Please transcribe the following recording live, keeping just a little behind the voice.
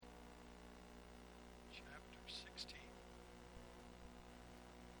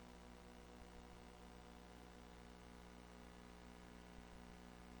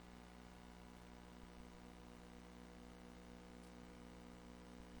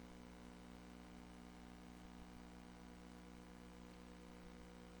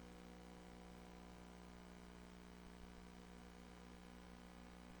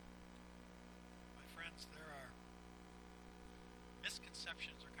misconceptions. There are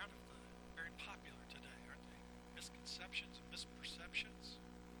misconceptions are kind of very popular today, aren't they? Misconceptions and misperceptions.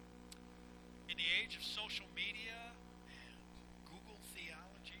 In the age of social media and Google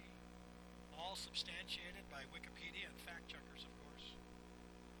theology, all substantiated by Wikipedia and fact checkers, of course,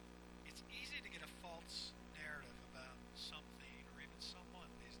 it's easy to get a false narrative about something or even someone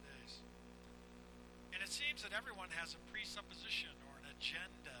these days. And it seems that everyone has a presupposition or an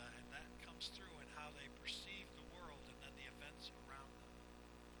agenda, and that comes through in how they perceive the world and then the events around them.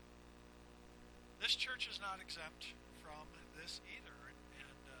 This church is not exempt from this either,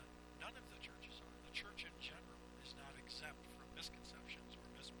 and none of the churches are. The church in general is not exempt from misconceptions or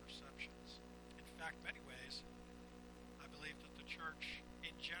misperceptions. In fact, many ways, I believe that the church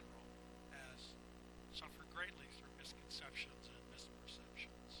in general has suffered greatly through misconceptions and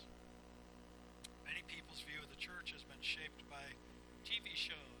misperceptions. Many people's view of the church has been shaped by TV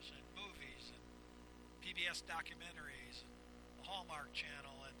shows and movies and PBS documentaries and the Hallmark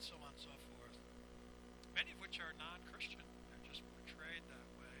Channel and so on and so forth, many of which are non-Christian. They're just portrayed that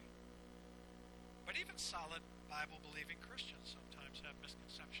way. But even solid Bible-believing Christians sometimes have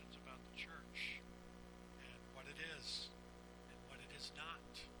misconceptions about the church and what it is and what it is not.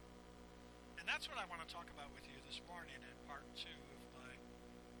 And that's what I want to talk about with you this morning in part 2 of my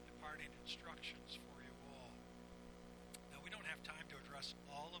imparting instructions for you all. Now, we don't have time to address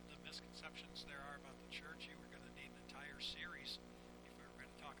all of the misconceptions there are about the church. You were going to need an entire series if we were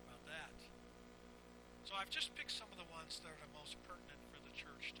going to talk about that. So I've just picked some of the ones that are the most pertinent for the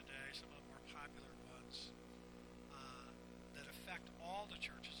church today, some of the more popular ones that affect all the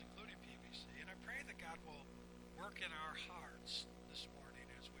churches, including PBC. And I pray that God will work in our hearts this morning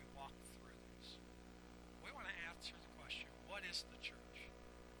as we walk through these. We want to answer the question, what is the church?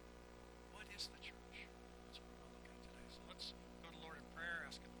 What is the church? That's what we're going to look at today. So let's go to the Lord in prayer,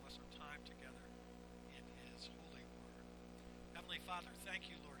 ask Him to bless our time together in His holy word. Heavenly Father, thank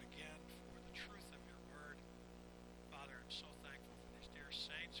you, Lord, again for the truth of your word. Father, I'm so thankful for these dear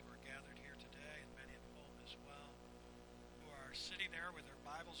saints who are gathered here today, and many at home as well, who are sitting there with their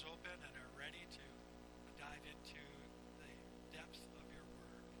Bibles open and are ready to dive into the depth of your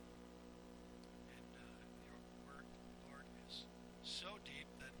word. And your word, Lord, is so deep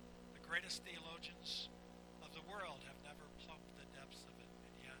that the greatest theologians of the world have never plumbed the depths of it,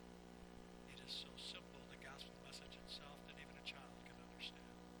 and yet it is so simple, the gospel message itself, that even a child can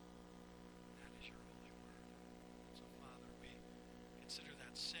understand. That is your holy word. And so, Father, we consider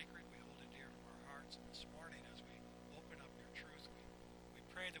that sacred. We hold it dear to our hearts. And this morning, as we open up your truth, we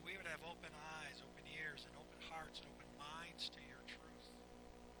pray that we would have open eyes, open ears, and open hearts, and open minds to your truth.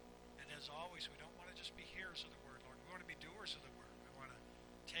 And as always, we don't want to just be hearers of the word, Lord. We want to be doers of the word. We want to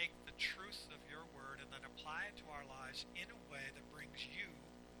take the truth of your word and then apply it to our lives in a way that brings you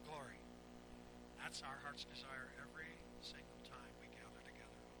glory. That's our heart's desire every single time we gather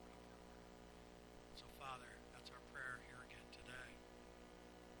together and open up your word. So, Father, that's our prayer here again today.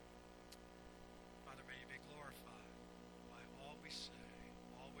 Father, may you be glorified by all we say,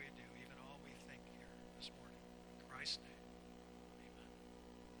 all we do, even all we think here this morning. In Christ's name, amen.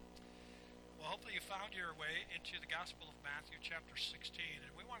 Well, hopefully you found your way into the Gospel of Matthew chapter 16.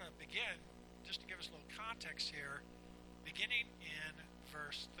 And we want to begin, just to give us a little context here, beginning in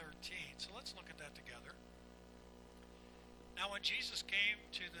verse 13. So let's look at that together. Now, when Jesus came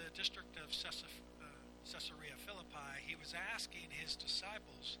to the district of Caesarea Philippi, he was asking his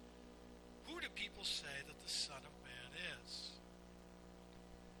disciples, "Who do people say that the Son of Man is?"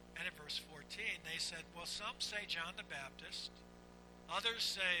 And in verse 14, they said, "Well, some say John the Baptist, others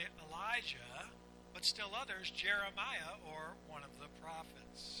say Elijah, but still others Jeremiah or one of the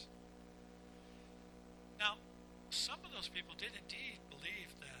prophets." Now, some of those people did indeed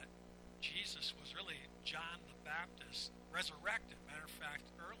believe that Jesus was really John the Baptist resurrected. Matter of fact,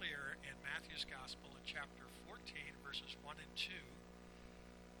 earlier in Matthew's Gospel in chapter 14, verses 1 and 2,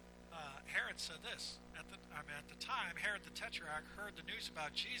 Herod said this. At the time, Herod the Tetrarch heard the news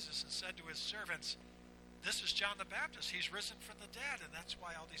about Jesus and said to his servants, "This is John the Baptist. He's risen from the dead," and that's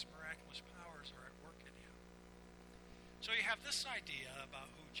why all these miraculous powers are at work in him. So you have this idea about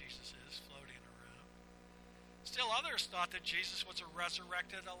who Jesus is floating around. Still others thought that Jesus was a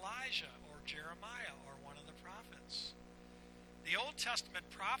resurrected Elijah or Jeremiah or one of the prophets. The Old Testament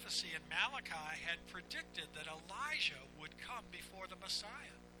prophecy in Malachi had predicted that Elijah would come before the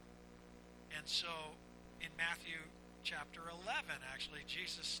Messiah. And so in Matthew chapter 11, actually,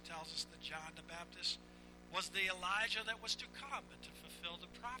 Jesus tells us that John the Baptist was the Elijah that was to come and to fulfill the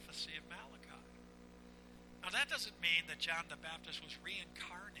prophecy of Malachi. Now, that doesn't mean that John the Baptist was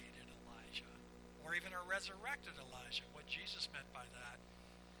reincarnated Elijah or even a resurrected Elijah. What Jesus meant by that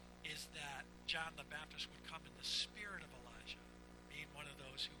is that John the Baptist would come in the spirit of Elijah, being one of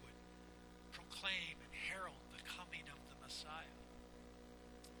those who would proclaim and herald the coming of the Messiah.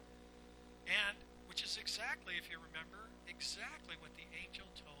 And, which is exactly, if you remember, exactly what the angel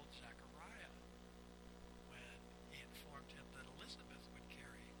told Zechariah when he informed him that Elizabeth would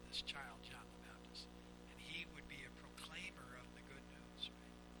carry this child, John the Baptist, and he would be a proclaimer of the good news.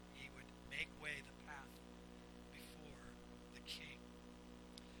 Right? He would make way the path before the king.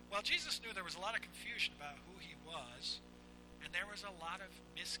 Well, Jesus knew there was a lot of confusion about who he was, and there was a lot of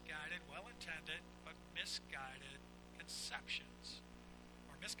misguided, well-intended, but misguided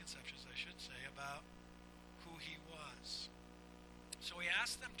misconceptions, I should say, about who he was. So he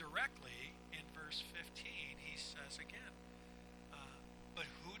asked them directly in verse 15. He says again, but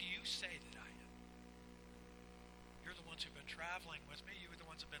who do you say that I am? You're the ones who've been traveling with me. You're the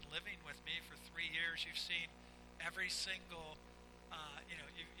ones who've been living with me for 3 years. You've seen every single,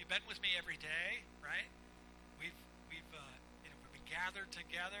 you've been with me every day, right? We've been gathered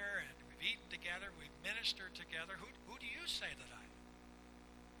together and we've eaten together. We've ministered together. Who do you say that I am?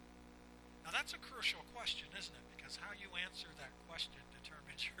 Now that's a crucial question, isn't it? Because how you answer that question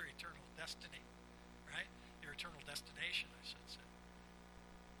determines your eternal destiny, right? Your eternal destination, I should say.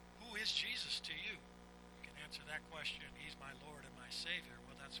 Who is Jesus to you? You can answer that question, he's my Lord and my Savior.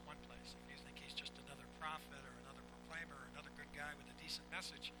 Well, that's one place. If you think he's just another prophet or another proclaimer or another good guy with a decent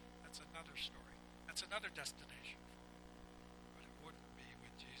message, that's another story. That's another destination for him. But it wouldn't be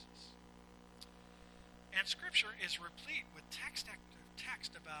with Jesus. And Scripture is replete with text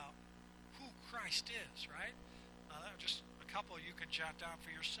about who Christ is, right? Just a couple you can jot down for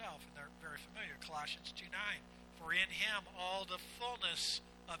yourself, and they're very familiar. Colossians 2:9, for in him all the fullness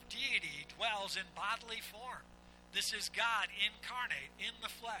of deity dwells in bodily form. This is God incarnate in the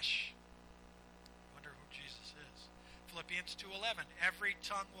flesh. Wonder who Jesus is. Philippians 2:11, every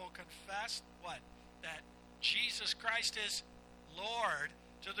tongue will confess what? That Jesus Christ is Lord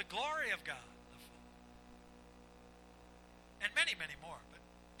to the glory of God the Father. And many, many more. But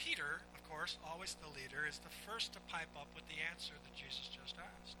Peter, of course, always the leader, is the first to pipe up with the answer that Jesus just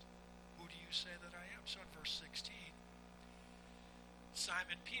asked. Who do you say that I am? So in verse 16,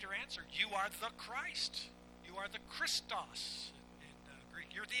 Simon Peter answered, you are the Christ. You are the Christos in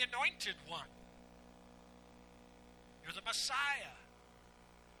Greek. You're the anointed one. You're the Messiah.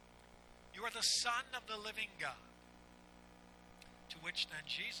 You are the Son of the living God. To which then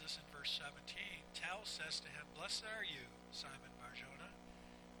Jesus in verse 17 says to him, blessed are you, Simon Bar-Jonah,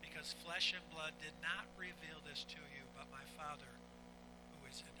 because flesh and blood did not reveal this to you, but my Father who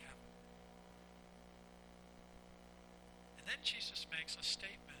is in heaven. And then Jesus makes a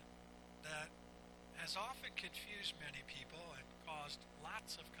statement that has often confused many people and caused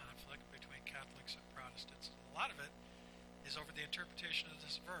lots of conflict between Catholics and Protestants. A lot of it is over the interpretation of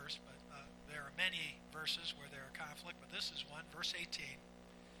this verse, but there are many verses where there are conflict, but this is one, verse 18.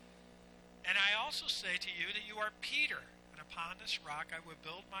 And I also say to you that you are Peter, and upon this rock I will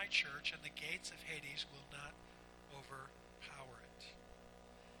build my church, and the gates of Hades will not overpower it.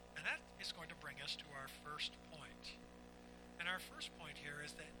 And that is going to bring us to our first point. And our first point here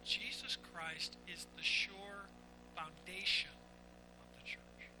is that Jesus Christ is the sure foundation of the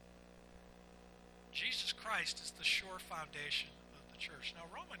church. Jesus Christ is the sure foundation of the church. Now,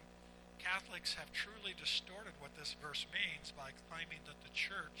 Roman Catholics have truly distorted what this verse means by claiming that the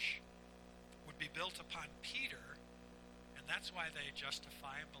church would be built upon Peter, and that's why they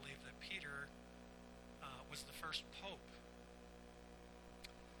justify and believe that Peter was the first pope.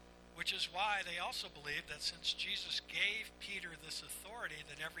 Which is why they also believe that since Jesus gave Peter this authority,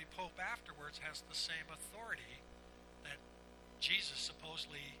 that every pope afterwards has the same authority that Jesus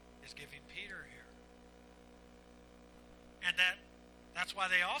supposedly is giving Peter here. And that's why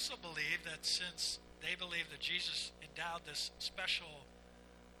they also believe that since they believe that Jesus endowed this special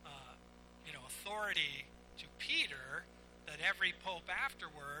authority to Peter, that every pope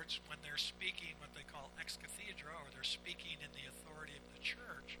afterwards, when they're speaking what they call ex cathedra, or they're speaking in the authority of the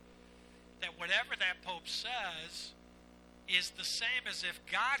church, that whatever that pope says is the same as if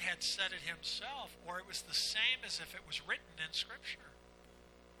God had said it himself, or it was the same as if it was written in Scripture.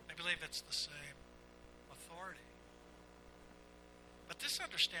 I believe it's the same authority. But this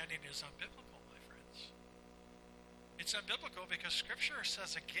understanding is unbiblical, my friends. It's unbiblical because Scripture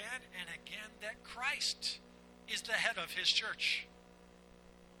says again and again that Christ is the head of his church.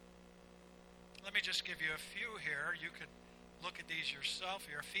 Let me just give you a few here. You can look at these yourself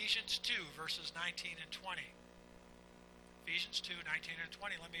here. Ephesians 2, verses 19 and 20. Ephesians 2, 19 and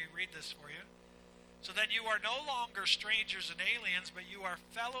 20. Let me read this for you. So then you are no longer strangers and aliens, but you are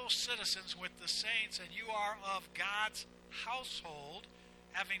fellow citizens with the saints, and you are of God's household,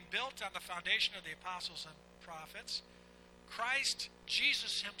 having built on the foundation of the apostles and prophets, Christ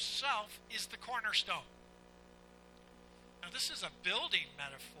Jesus himself is the cornerstone. Now, this is a building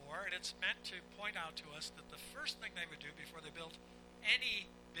metaphor, and it's meant to point out to us that the first thing they would do before they built any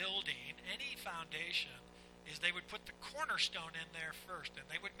building, any foundation, is they would put the cornerstone in there first, and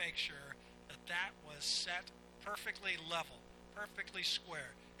they would make sure that that was set perfectly level, perfectly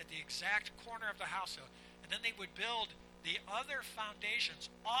square, at the exact corner of the house. And then they would build the other foundations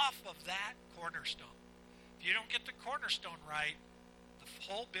off of that cornerstone. If you don't get the cornerstone right, the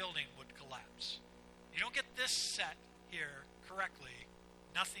whole building would collapse. You don't get this set here correctly,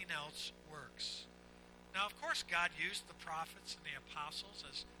 nothing else works. Now, of course, God used the prophets and the apostles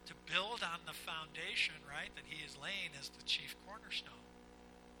as to build on the foundation, right, that he is laying as the chief cornerstone.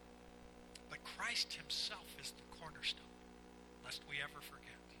 But Christ himself is the cornerstone, lest we ever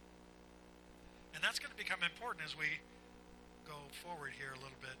forget. And that's going to become important as we go forward here a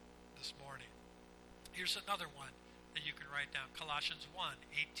little bit this morning. Here's another one that you can write down, Colossians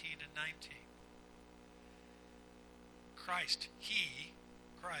 1:18 and 19. Christ,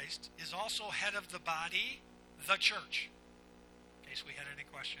 is also head of the body, the church. In case we had any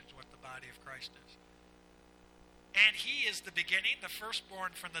questions what the body of Christ is. And he is the beginning, the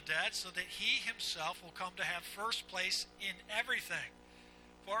firstborn from the dead, so that he himself will come to have first place in everything.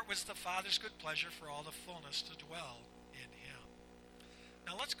 For it was the Father's good pleasure for all the fullness to dwell in him.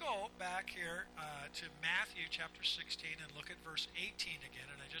 Now let's go back here to Matthew chapter 16 and look at verse 18 again.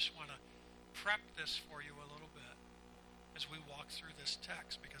 And I just want to prep this for you a little bit as we walk through this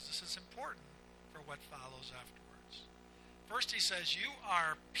text, because this is important for what follows afterwards. First he says, you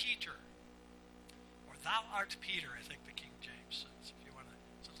are Peter, or thou art Peter, I think the King James says, if you want to,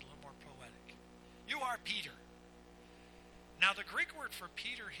 so it's a little more poetic. You are Peter. Now the Greek word for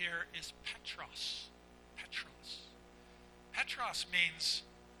Peter here is Petros. Petros. Petros means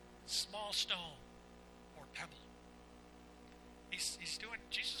small stone or pebble. Jesus is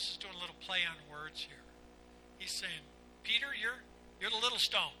doing a little play on words here. He's saying, Peter, you're the little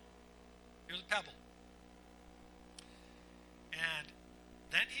stone. You're the pebble. And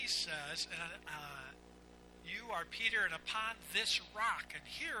then he says, you are Peter, and upon this rock. And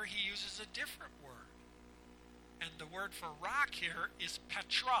here he uses a different word. And the word for rock here is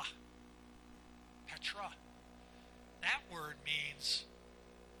Petra. Petra. That word means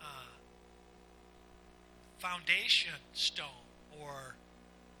foundation stone or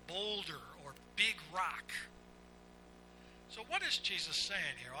boulder or big rock. So what is Jesus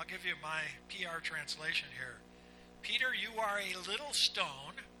saying here? I'll give you my PR translation here. Peter, you are a little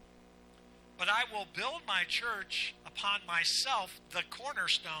stone, but I will build my church upon myself, the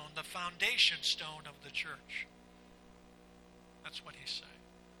cornerstone, the foundation stone of the church. That's what he's saying.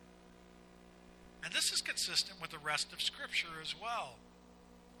 And this is consistent with the rest of Scripture as well.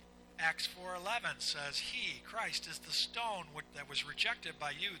 Acts 4:11 says, he, Christ, is the stone that was rejected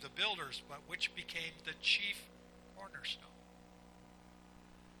by you, the builders, but which became the chief cornerstone.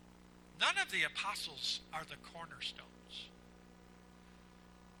 None of the apostles are the cornerstones.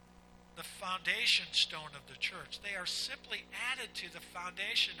 The foundation stone of the church. They are simply added to the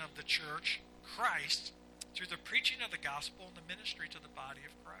foundation of the church, Christ, through the preaching of the gospel and the ministry to the body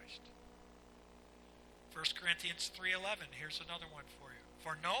of Christ. 1 Corinthians 3:11, here's another one for you.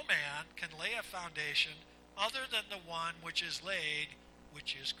 For no man can lay a foundation other than the one which is laid,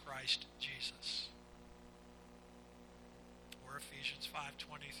 which is Christ Jesus. Or Ephesians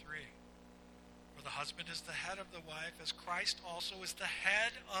 5:23. For the husband is the head of the wife, as Christ also is the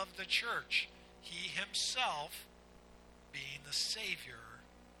head of the church, he himself being the Savior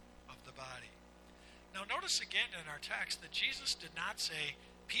of the body. Now notice again in our text that Jesus did not say,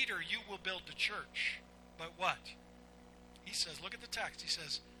 Peter, you will build the church. But what? He says, look at the text. He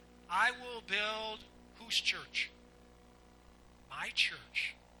says, I will build whose church? My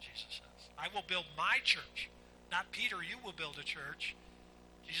church, Jesus says. I will build my church. Not Peter, you will build a church.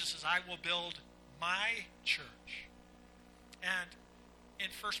 Jesus says, I will build my church. And in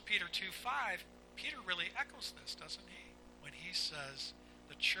 1 Peter 2:5, Peter really echoes this, doesn't he? When he says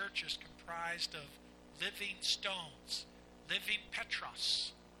the church is comprised of living stones, living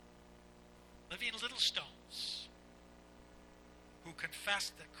Petros, living little stones, who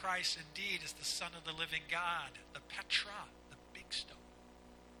confess that Christ indeed is the Son of the living God, the Petra, the big stone.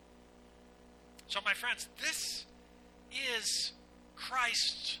 So my friends, this is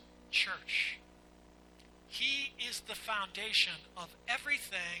Christ's church. He is the foundation of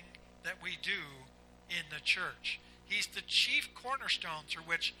everything that we do in the church. He's the chief cornerstone through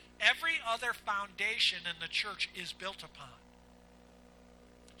which every other foundation in the church is built upon.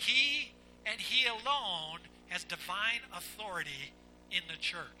 He and He alone has divine authority in the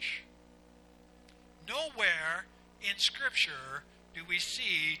church. Nowhere in Scripture do we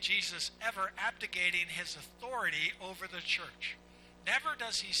see Jesus ever abdicating his authority over the church. Never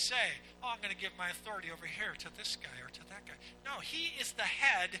does he say, I'm going to give my authority over here to this guy or to that guy. No, he is the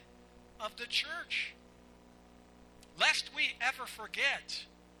head of the church. Lest we ever forget,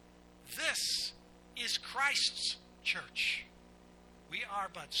 this is Christ's church. We are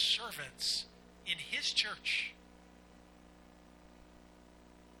but servants in his church.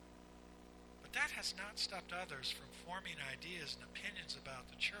 But that has not stopped others from forming ideas and opinions about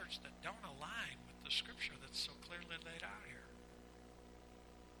the church that don't align with the Scripture that's so clearly laid out here.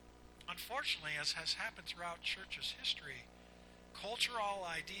 Unfortunately, as has happened throughout church's history, cultural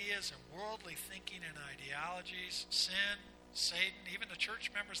ideas and worldly thinking and ideologies, sin, Satan, even the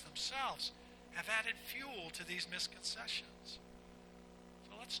church members themselves, have added fuel to these misconceptions.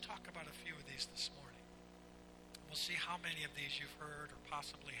 So let's talk about a few of these this morning. We'll see how many of these you've heard or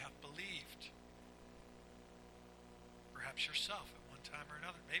possibly have believed. Perhaps yourself at one time or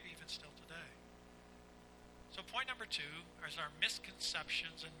another, maybe even still today. So point number 2 is our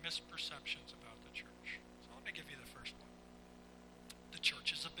misconceptions and misperceptions about the church. So let me give you the first one. The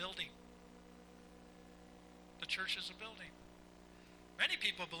church is a building. The church is a building. Many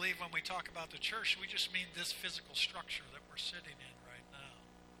people believe when we talk about the church, we just mean this physical structure that we're sitting in right now.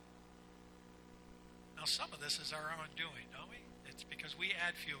 Now, some of this is our own doing, don't we? It's because we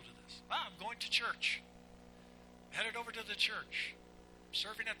add fuel to this. I'm going to church. I'm headed over to the church. I'm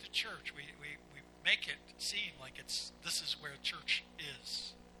serving at the church. We make it seem like this is where church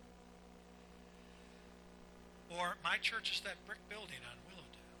is. Or my church is that brick building on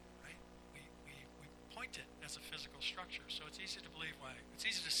Willowdale, right? We point it as a physical structure, so it's easy to believe why. It's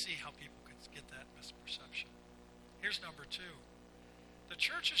easy to see how people can get that misperception. Here's number 2. The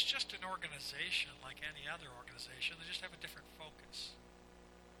church is just an organization like any other organization. They just have a different focus.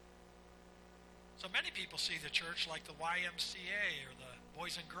 So many people see the church like the YMCA or the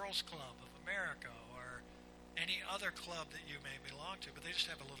Boys and Girls Club of America or any other club that you may belong to, but they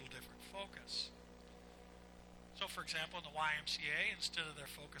just have a little different focus. So, for example, in the YMCA, instead of their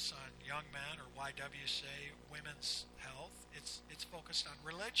focus on young men or YWCA, women's health, it's focused on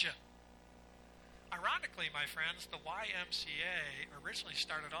religion. Ironically, my friends, the YMCA originally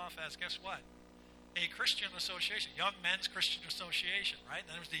started off as, guess what? A Christian association, Young Men's Christian Association, right?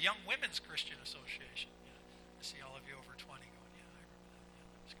 And then there was the Young Women's Christian Association. Yeah, I see all of you over 20 going, yeah, I remember that. Yeah,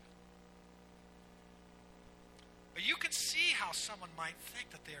 that was good. But you can see how someone might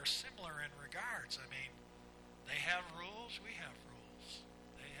think that they are similar in regards. I mean, they have rules, we have rules.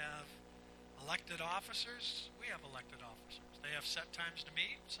 They have elected officers, we have elected officers. They have set times to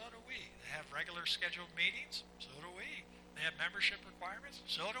meet, so do we. They have regular scheduled meetings, so do we. They have membership requirements,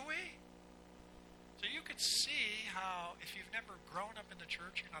 so do we. So you can see how, if you've never grown up in the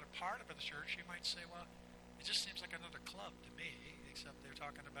church, you're not a part of the church, you might say, well, it just seems like another club to me, except they're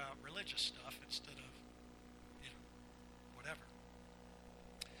talking about religious stuff instead of, whatever.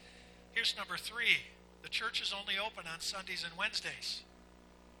 Here's number 3. The church is only open on Sundays and Wednesdays.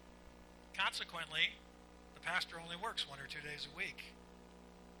 Consequently, the pastor only works 1 or 2 days a week.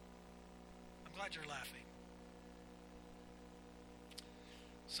 I'm glad you're laughing.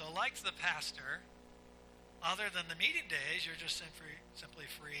 So like the pastor, other than the meeting days, you're just simply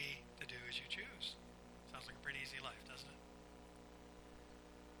free to do as you choose. Sounds like a pretty easy life, doesn't it?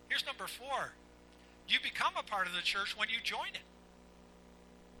 Here's number 4. You become a part of the church when you join it.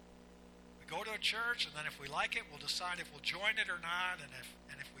 We go to a church, and then if we like it, we'll decide if we'll join it or not. And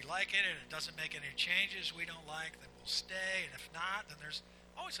if we like it and it doesn't make any changes we don't like, then we'll stay. And if not, then there's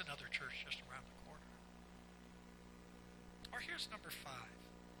always another church just around the corner. Or here's number 5.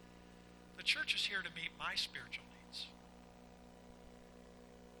 The church is here to meet my spiritual needs.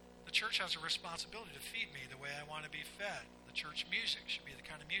 The church has a responsibility to feed me the way I want to be fed. The church music should be the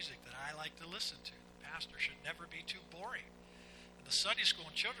kind of music that I like to listen to. The pastor should never be too boring. And the Sunday school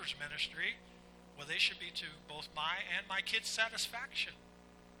and children's ministry, well, they should be to both my and my kids' satisfaction.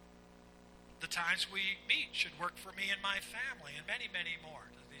 The times we meet should work for me and my family, and many, many more.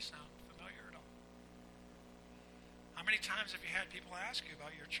 Does these sound familiar at all? How many times have you had people ask you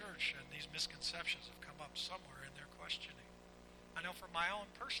about your church, and these misconceptions have come up somewhere in their questioning? I know from my own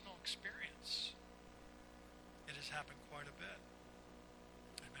personal experience, it has happened quite a bit.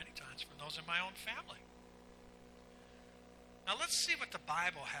 And many times from those in my own family. Now let's see what the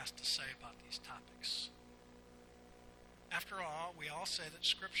Bible has to say about these topics. After all, we all say that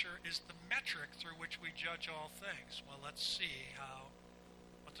Scripture is the metric through which we judge all things. Well, let's see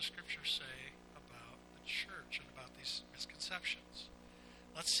what the Scriptures say about the church and about these misconceptions.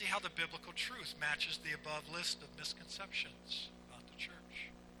 Let's see how the biblical truth matches the above list of misconceptions about the church.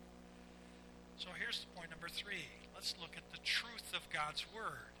 So here's point number 3. Let's look at the truth of God's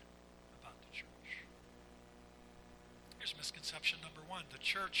Word about the church. Here's misconception number 1. The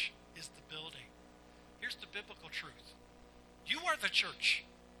church is the building. Here's the biblical truth. You are the church.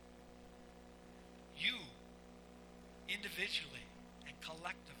 You, individually and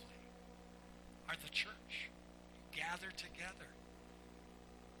collectively, are the church. You gather together.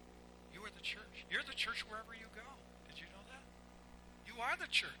 You are the church. You're the church wherever you go. Did you know that? You are the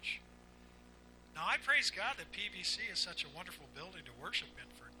church. Now, I praise God that PBC is such a wonderful building to worship in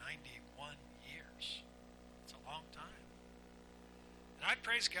for 91 years. It's a long time. And I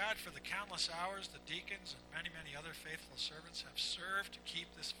praise God for the countless hours the deacons and many, many other faithful servants have served to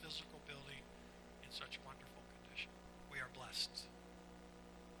keep this physical building in such wonderful condition. We are blessed.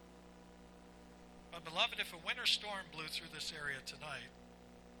 But, beloved, if a winter storm blew through this area tonight,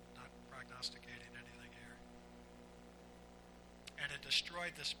 not prognosticating anything here, and it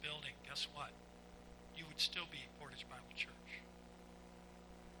destroyed this building, guess what? You would still be Portage Bible Church.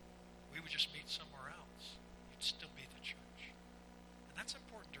 We would just meet somewhere else. You'd still be the church. And that's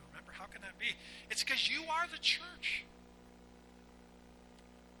important to remember. How can that be? It's because you are the church.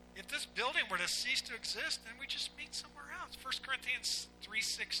 If this building were to cease to exist, then we just meet somewhere else. 1 Corinthians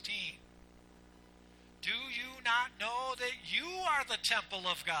 3:16. Do you not know that you are the temple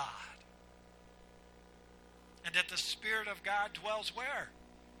of God? And that the Spirit of God dwells where?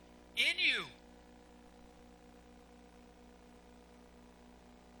 In you.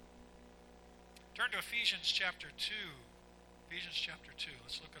 Turn to Ephesians chapter 2. Ephesians chapter 2.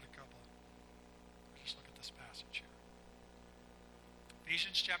 Let's look at a couple. Let's just look at this passage here.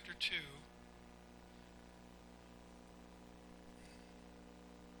 Ephesians chapter 2.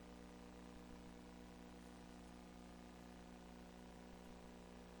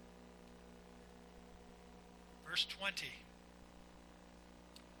 Verse 20.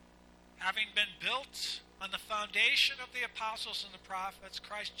 Having been built on the foundation of the apostles and the prophets,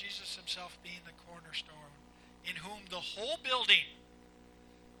 Christ Jesus himself being the cornerstone, in whom the whole building,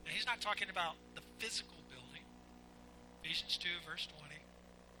 and he's not talking about the physical building, Ephesians 2 verse 20,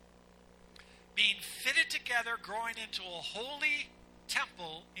 being fitted together, growing into a holy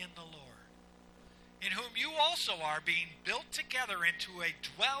temple in the Lord, in whom you also are being built together into a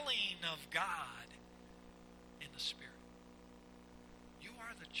dwelling of God in the Spirit. You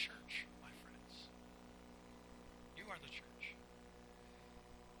are the church, my friends. You are the church.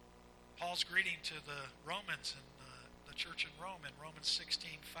 Paul's greeting to the Romans and the church in Rome in Romans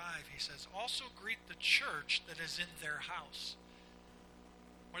 16:5, he says, also greet the church that is in their house.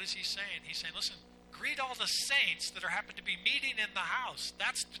 What is he saying? He's saying, listen, greet all the saints that are happen to be meeting in the house.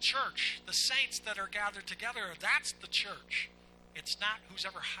 That's the church. The saints that are gathered together, that's the church. It's not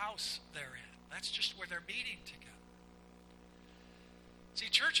whosever house they're in. That's just where they're meeting together. See,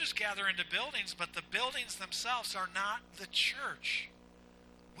 churches gather into buildings, but the buildings themselves are not the church.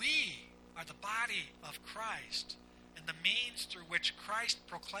 We are the body of Christ and the means through which Christ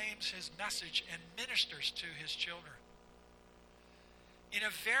proclaims his message and ministers to his children. In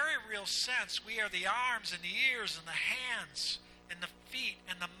a very real sense, we are the arms and the ears and the hands and the feet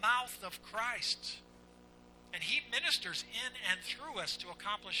and the mouth of Christ. And he ministers in and through us to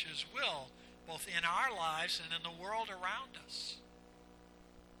accomplish his will, both in our lives and in the world around us.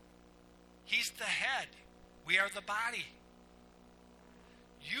 He's the head. We are the body.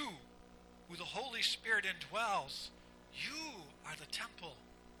 You, who the Holy Spirit indwells, you are the temple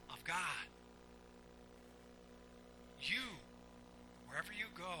of God. You, wherever you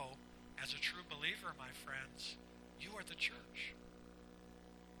go, as a true believer, my friends, you are the church.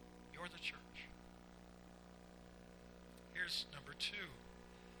 You're the church. Here's number 2.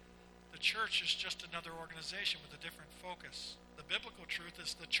 The church is just another organization with a different focus. The biblical truth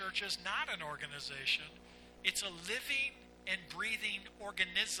is the church is not an organization. It's a living and breathing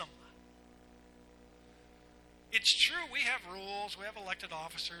organism. It's true, we have rules, we have elected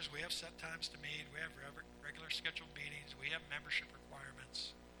officers, we have set times to meet, we have regular scheduled meetings, we have membership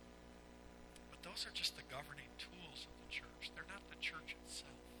requirements. But those are just the governing tools of the church. They're not the church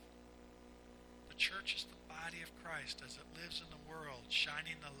itself. The church is the body of Christ as it lives in the world,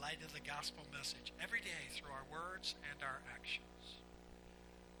 shining the light of the gospel message every day through our words and our actions.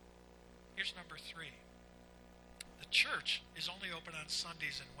 Here's number 3. The church is only open on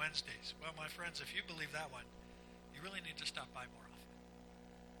Sundays and Wednesdays. Well, my friends, if you believe that one, you really need to stop by more often.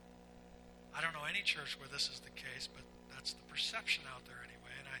 I don't know any church where this is the case, but that's the perception out there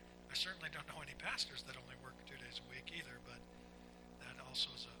anyway. And I certainly don't know any pastors that only work 2 days a week either, but that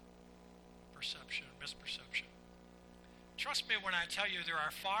also is a perception, misperception. Trust me when I tell you there are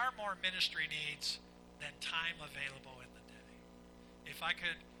far more ministry needs than time available in the day. If I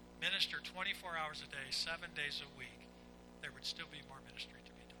could minister 24 hours a day, 7 days a week, there would still be more ministry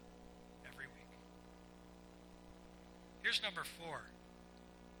to be done every week. Here's number 4.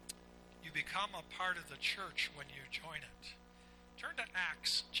 You become a part of the church when you join it. Turn to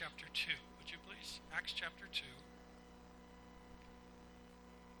Acts chapter 2, would you please? Acts chapter 2.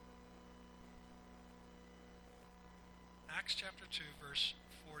 Acts chapter 2, verse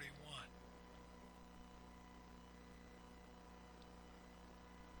 41.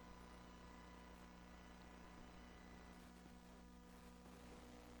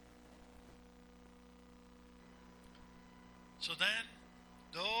 So then,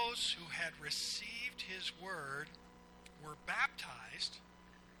 those who had received his word were baptized,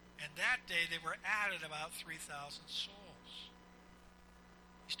 and that day they were added about 3,000 souls.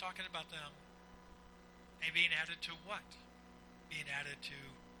 He's talking about them. And being added to what? Being added to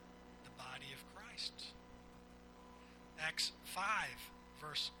the body of Christ. Acts 5,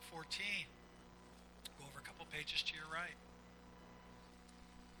 verse 14. Go over a couple pages to your right.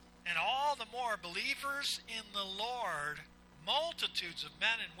 And all the more believers in the Lord, multitudes of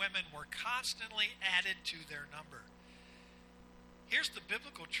men and women were constantly added to their number. Here's the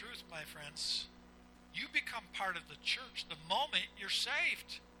biblical truth, my friends. You become part of the church the moment you're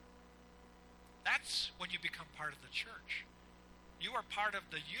saved. That's when you become part of the church. You are part of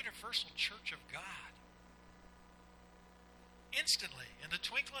the universal church of God. Instantly, in the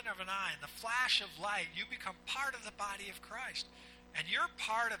twinkling of an eye, in the flash of light, you become part of the body of Christ. And you're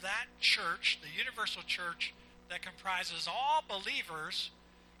part of that church, the universal church, that comprises all believers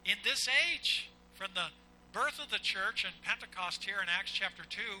in this age. From the birth of the church and Pentecost here in Acts chapter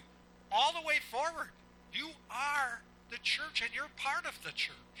 2, all the way forward. You are the church and you're part of the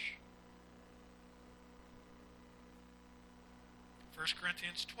church. 1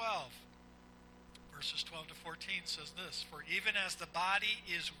 Corinthians 12, verses 12 to 14 says this, For even as the body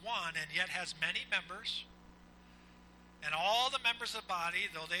is one and yet has many members, and all the members of the body,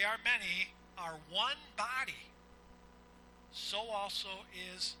 though they are many, are one body, so also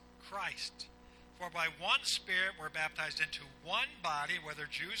is Christ. For by one Spirit we're baptized into one body, whether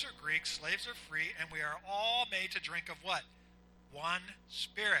Jews or Greeks, slaves or free, and we are all made to drink of what? One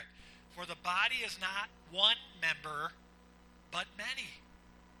Spirit. For the body is not one member, but many.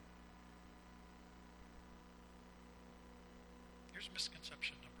 Here's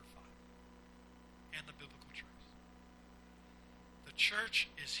misconception number 5, and the biblical truth. The church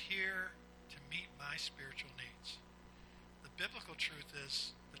is here to meet my spiritual needs. The biblical truth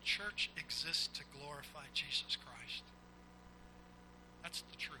is the church exists to glorify Jesus Christ. That's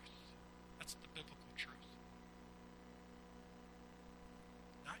the truth. That's the biblical truth.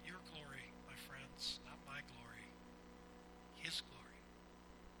 Not your glory, my friends, not my glory. His glory.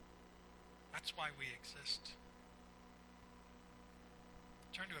 That's why we exist.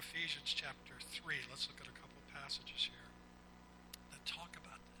 Turn to Ephesians chapter 3. Let's look at a couple passages here that talk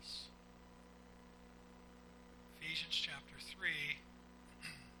about this. Ephesians chapter 3,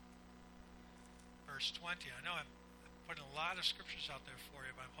 verse 20. I know I'm putting a lot of scriptures out there for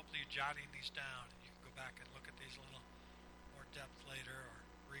you, but I'm hopefully you're jotting these down. You can go back and look at these a little more depth later or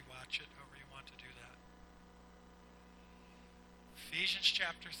rewatch it, however you want to do that. Ephesians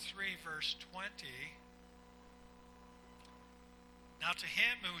chapter 3, verse 20. Now to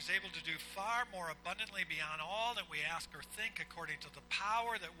him who is able to do far more abundantly beyond all that we ask or think, according to the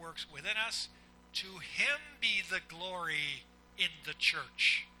power that works within us, to him be the glory in the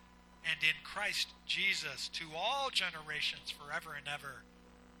church and in Christ Jesus to all generations forever and ever.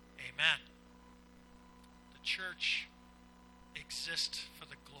 Amen. The church exists for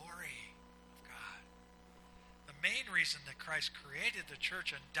the glory of God. The main reason that Christ created the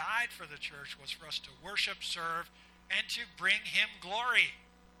church and died for the church was for us to worship, serve, and to bring him glory.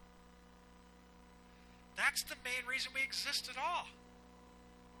 That's the main reason we exist at all.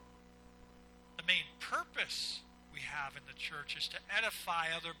 The main purpose we have in the church is to edify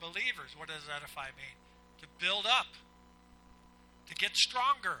other believers. What does edify mean? To build up, to get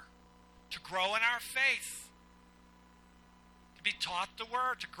stronger, to grow in our faith, to be taught the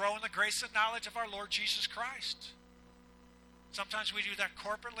word, to grow in the grace and knowledge of our Lord Jesus Christ. Sometimes we do that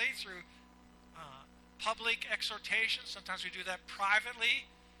corporately through public exhortation. Sometimes we do that privately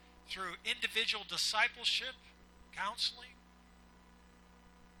through individual discipleship, counseling.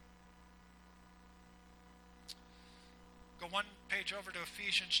 Go one page over to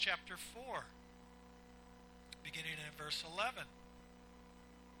Ephesians chapter 4, beginning in verse 11.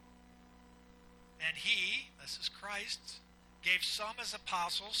 And he, this is Christ, gave some as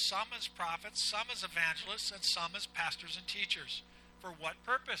apostles, some as prophets, some as evangelists, and some as pastors and teachers. For what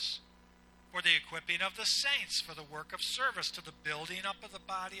purpose? for the equipping of the saints, for the work of service, to the building up of the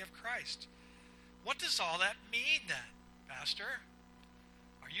body of Christ. What does all that mean then, Pastor?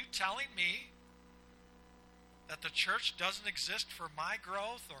 Are you telling me that the church doesn't exist for my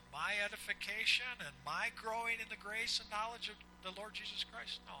growth or my edification and my growing in the grace and knowledge of the Lord Jesus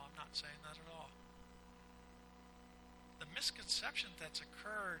Christ? No, I'm not saying that at all. The misconception that's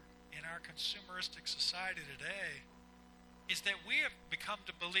occurred in our consumeristic society today is that we have become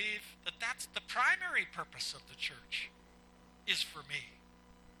to believe that that's the primary purpose of the church, is for me.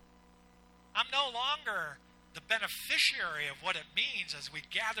 I'm no longer the beneficiary of what it means as we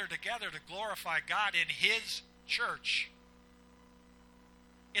gather together to glorify God in His church.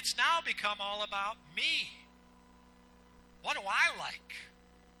 It's now become all about me. What do I like?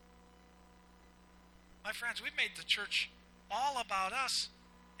 My friends, we've made the church all about us,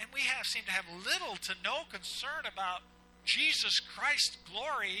 and we seem to have little to no concern about Jesus Christ's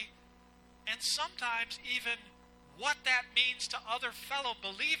glory, and sometimes even what that means to other fellow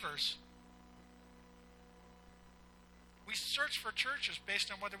believers. We search for churches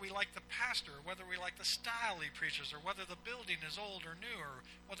based on whether we like the pastor, or whether we like the style he preaches, or whether the building is old or new, or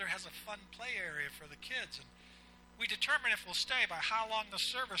whether it has a fun play area for the kids. And we determine if we'll stay by how long the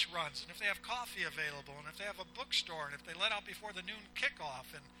service runs, and if they have coffee available, and if they have a bookstore, and if they let out before the noon kickoff,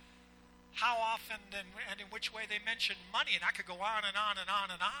 and how often and in which way they mention money. And I could go on and on and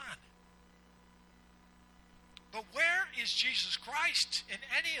on and on. But where is Jesus Christ in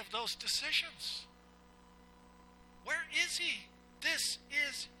any of those decisions? Where is He? This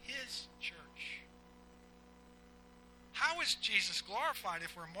is His church. How is Jesus glorified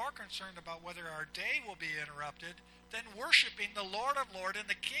if we're more concerned about whether our day will be interrupted than worshiping the Lord of Lords and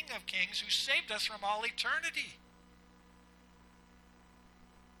the King of Kings who saved us from all eternity?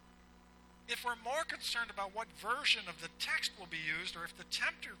 If we're more concerned about what version of the text will be used, or if the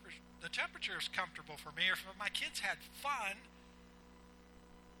temperature is comfortable for me, or if my kids had fun,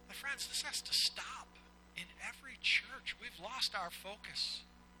 my friends, this has to stop. In every church, we've lost our focus.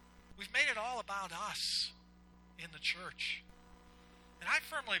 We've made it all about us in the church. And I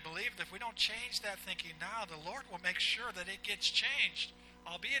firmly believe that if we don't change that thinking now, the Lord will make sure that it gets changed,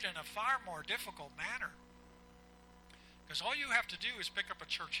 albeit in a far more difficult manner. Because all you have to do is pick up a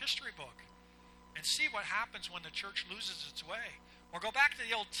church history book and see what happens when the church loses its way. Or go back to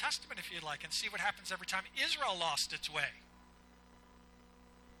the Old Testament, if you'd like, and see what happens every time Israel lost its way.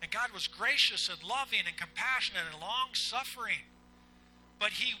 And God was gracious and loving and compassionate and long-suffering.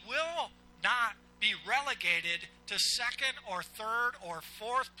 But He will not be relegated to second or third or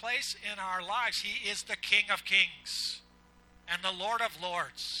fourth place in our lives. He is the King of Kings and the Lord of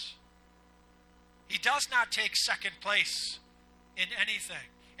Lords. He does not take second place in anything.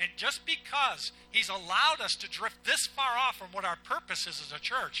 And just because He's allowed us to drift this far off from what our purpose is as a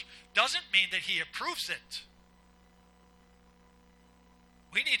church doesn't mean that He approves it.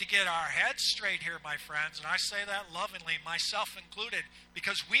 We need to get our heads straight here, my friends, and I say that lovingly, myself included,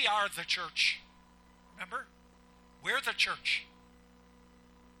 because we are the church. Remember? We're the church.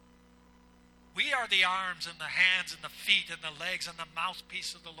 We are the arms and the hands and the feet and the legs and the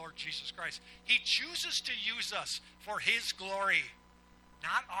mouthpiece of the Lord Jesus Christ. He chooses to use us for His glory,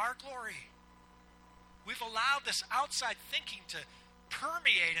 not our glory. We've allowed this outside thinking to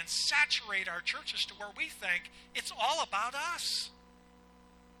permeate and saturate our churches to where we think it's all about us.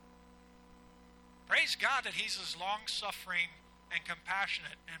 Praise God that He's as long-suffering and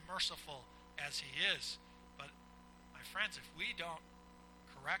compassionate and merciful as He is. But, my friends, if we don't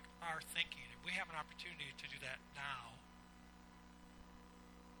correct our thinking, if we have an opportunity to do that now,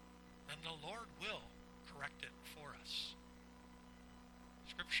 then the Lord will correct it for us.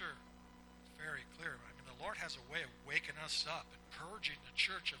 Scripture is very clear. I mean, the Lord has a way of waking us up and purging the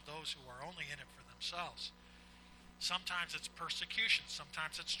church of those who are only in it for themselves. Sometimes it's persecution,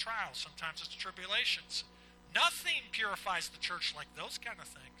 sometimes it's trials, sometimes it's tribulations. Nothing purifies the church like those kind of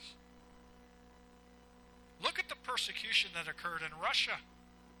things. Look at the persecution that occurred in Russia,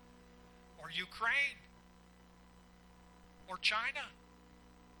 or Ukraine, or China.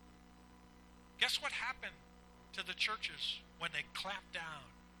 Guess what happened to the churches when they clamped down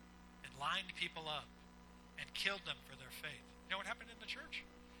and lined people up and killed them for their faith? You know what happened in the church?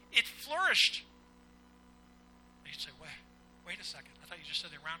 It flourished. You'd say, wait a second. I thought you just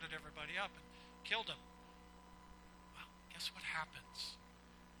said they rounded everybody up and killed them. Well, guess what happens?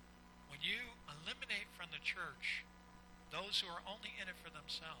 When you eliminate from the church those who are only in it for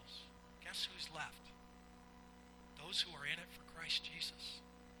themselves, guess who's left? Those who are in it for Christ Jesus.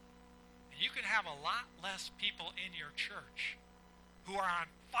 And you can have a lot less people in your church who are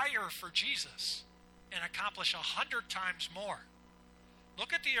on fire for Jesus and accomplish 100 times more.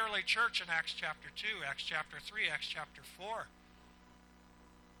 Look at the early church in Acts chapter 2, Acts chapter 3, Acts chapter 4,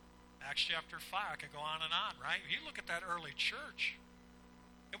 Acts chapter 5. I could go on, right? You look at that early church.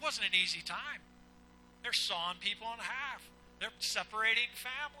 It wasn't an easy time. They're sawing people in half. They're separating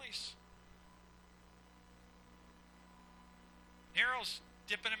families. Nero's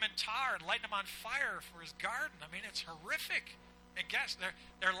dipping them in tar and lighting them on fire for his garden. I mean, it's horrific. And guess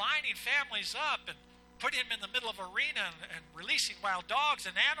they're lining families up and putting them in the middle of an arena and releasing wild dogs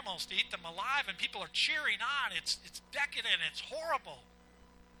and animals to eat them alive, and people are cheering on. It's decadent. It's horrible.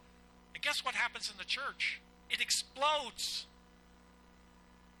 And guess what happens in the church? It explodes.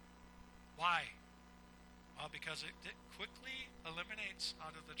 Why? Well, because it quickly eliminates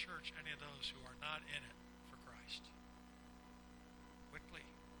out of the church any of those who are not in it for Christ. Quickly.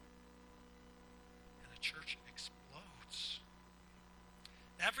 And the church explodes.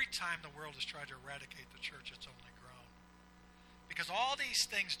 Every time the world has tried to eradicate the church, it's only grown. Because all these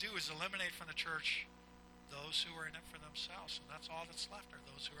things do is eliminate from the church those who are in it for themselves. And that's all that's left are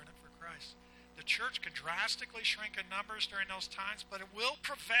those who are in it for Christ. The church can drastically shrink in numbers during those times, but it will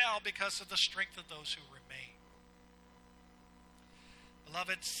prevail because of the strength of those who remain.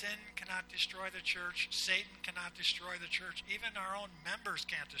 Beloved, sin cannot destroy the church. Satan cannot destroy the church. Even our own members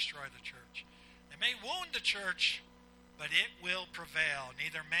can't destroy the church. They may wound the church, but it will prevail.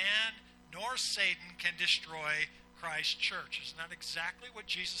 Neither man nor Satan can destroy Christ's church. Isn't that exactly what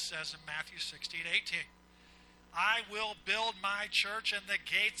Jesus says in Matthew 16:18? I will build my church, and the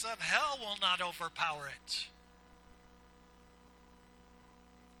gates of hell will not overpower it.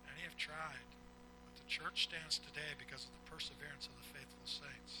 Many have tried, but the church stands today because of the perseverance of the faithful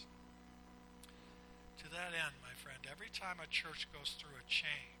saints. To that end, my friend, every time a church goes through a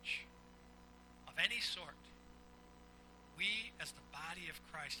change of any sort, we as the body of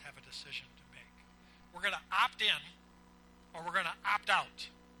Christ have a decision to make. We're going to opt in or we're going to opt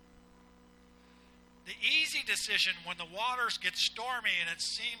out. The easy decision when the waters get stormy and it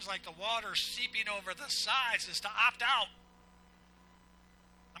seems like the water's seeping over the sides is to opt out.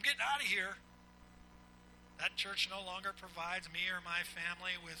 I'm getting out of here. That church no longer provides me or my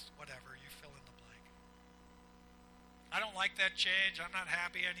family with whatever, you fill in the blank. I don't like that change. I'm not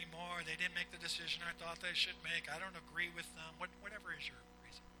happy anymore. They didn't make the decision I thought they should make. I don't agree with them. Whatever is your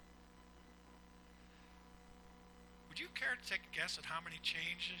reason. Would you care to take a guess at how many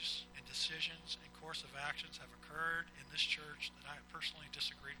changes and decisions and course of actions have occurred in this church that I personally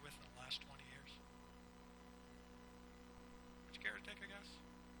disagreed with in the last 20 years? Would you care to take a guess?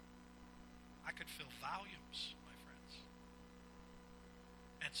 I could fill volumes, my friends.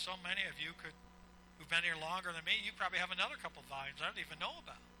 And so many of you who've been here longer than me, you probably have another couple volumes I don't even know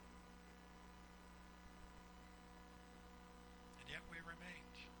about. And yet we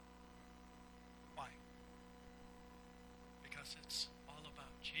remained. Why? Because it's all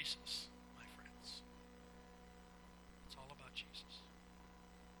about Jesus, my friends. It's all about Jesus.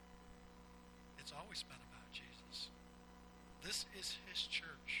 It's always been about Jesus. This is his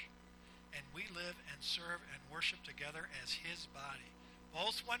church. And we live and serve and worship together as his body.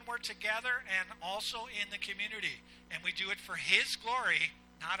 Both when we're together and also in the community. And we do it for his glory,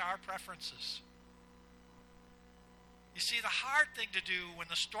 not our preferences. You see, the hard thing to do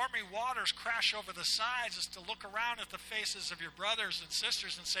when the stormy waters crash over the sides is to look around at the faces of your brothers and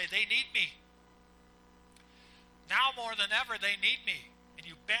sisters and say, they need me. Now more than ever, they need me. And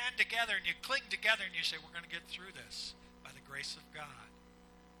you band together and you cling together and you say, we're going to get through this by the grace of God,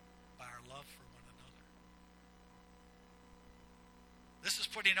 by our love for one another. This is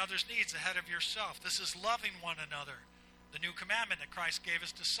putting others' needs ahead of yourself. This is loving one another. The new commandment that Christ gave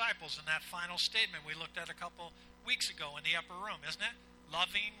his disciples in that final statement we looked at a couple weeks ago in the upper room, isn't it?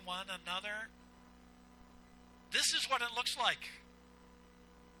 Loving one another. This is what it looks like.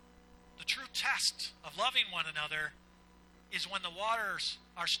 The true test of loving one another is when the waters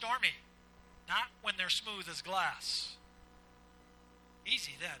are stormy, not when they're smooth as glass.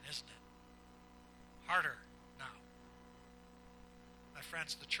 Easy then, isn't it? Harder now. My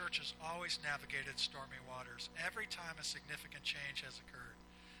friends, the church has always navigated stormy waters every time a significant change has occurred.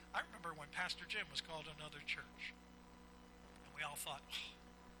 I remember when Pastor Jim was called to another church. And we all thought,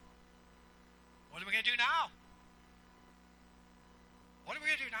 what are we going to do now? What are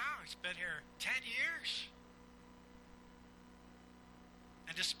we going to do now? He's been here 10 years.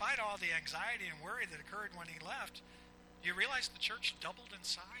 And despite all the anxiety and worry that occurred when he left, do you realize the church doubled in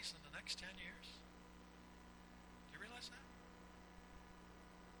size in the next 10 years? Do you realize that?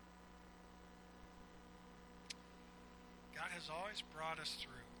 God has always brought us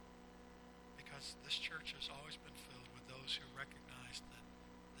through because this church has always been filled with those who recognize that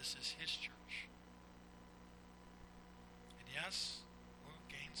this is his church. And yes,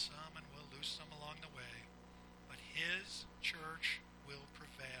 gain some and we'll lose some along the way. But his church will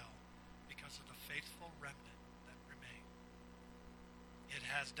prevail because of the faithful remnant that remain. It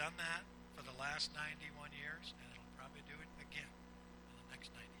has done that for the last 91 years, and it'll probably do it again in the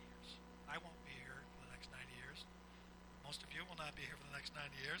next 90 years. I won't be here for the next 90 years. Most of you will not be here for the next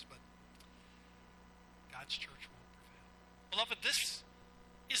 90 years, but God's church will prevail. Beloved, this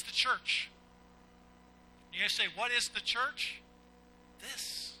is the church. You guys say, what is the church?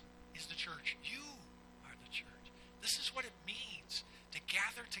 This is the church. You are the church. This is what it means to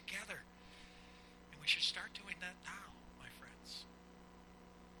gather together. And we should start doing that now, my friends.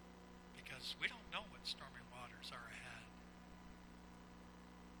 Because we don't know what stormy waters are ahead.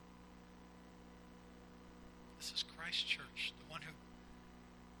 This is Christ's church, the one who,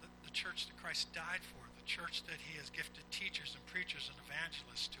 the church that Christ died for, the church that he has gifted teachers and preachers and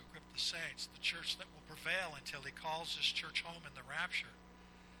evangelists to equip the saints, the church that will prevail until he calls his church home in the rapture.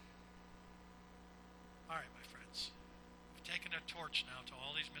 All right, my friends, we've taken a torch now to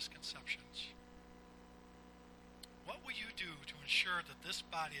all these misconceptions. What will you do to ensure that this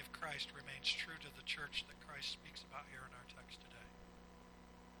body of Christ remains true to the church that Christ speaks about here in our text today?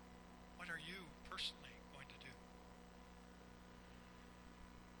 What are you personally going to do?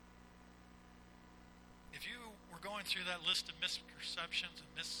 If you were going through that list of misperceptions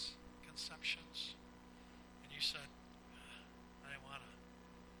and misconceptions, and you said, I didn't want to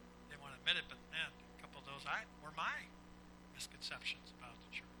admit it, but man, a couple of those were my misconceptions about the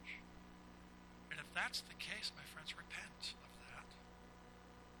church. And if that's the case, my friends, repent of that.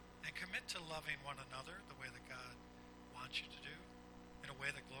 And commit to loving one another the way that God wants you to do, in a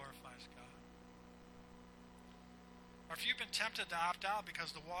way that glorifies God. Or if you've been tempted to opt out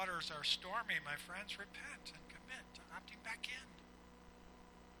because the waters are stormy, my friends, repent and commit to opting back in.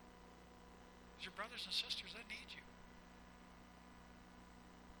 Because your brothers and sisters, they need you.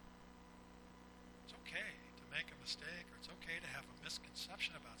 It's okay to make a mistake, or it's okay to have a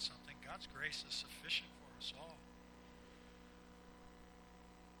misconception about something. God's grace is sufficient for us all.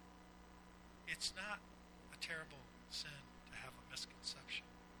 It's not a terrible sin to have a misconception,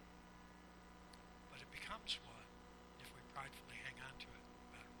 but it becomes one if we pridefully hang on to it no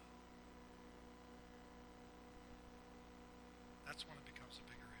matter what. That's when it becomes a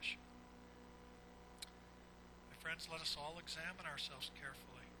bigger issue. My friends, let us all examine ourselves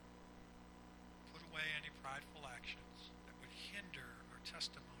carefully. Put away any prideful actions that would hinder our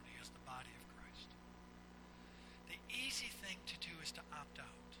testimony as the body of Christ. The easy thing to do is to opt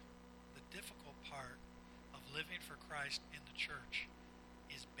out. The difficult part of living for Christ in the church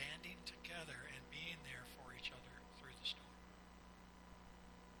is banding together and being there for each other through the storm.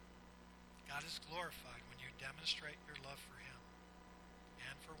 God is glorified when you demonstrate your love for him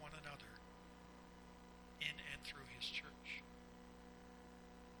and for one another in and through his church.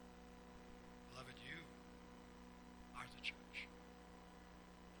 Beloved, you are the church.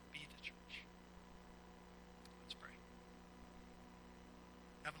 Be the church. Let's pray.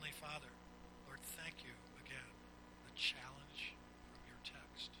 Heavenly Father, Lord, thank you again for the challenge from your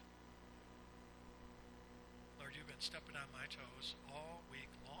text. Lord, you've been stepping on my toes all week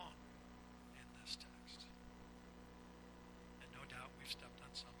long in this text. And no doubt we've stepped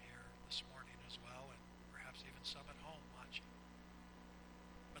on some here this morning as well, and perhaps even some at home watching.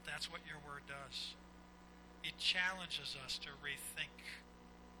 But that's what your word does. It challenges us to rethink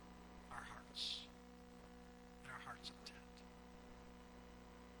our hearts and our heart's intent.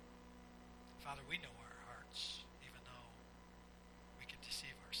 Father, we know our hearts, even though we can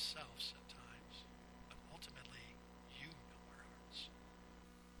deceive ourselves at times. But ultimately, you know our hearts.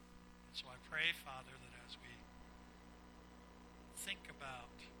 And so I pray, Father, that as we think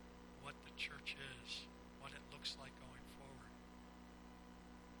about what the church is, what it looks like going forward,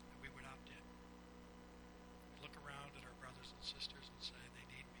 that we would opt in. Look around at our brothers and sisters and say, they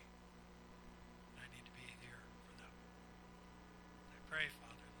need me. And I need to be here for them. And I pray,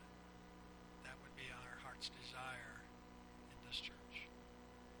 Father, that would be our heart's desire in this church.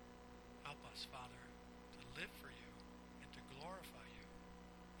 Help us, Father, to live for you and to glorify you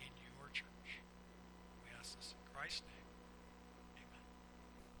in your church. We ask this in Christ's name. Amen.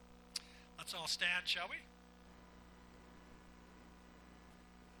 Let's all stand, shall we?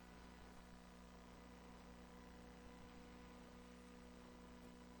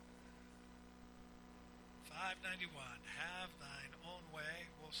 #591.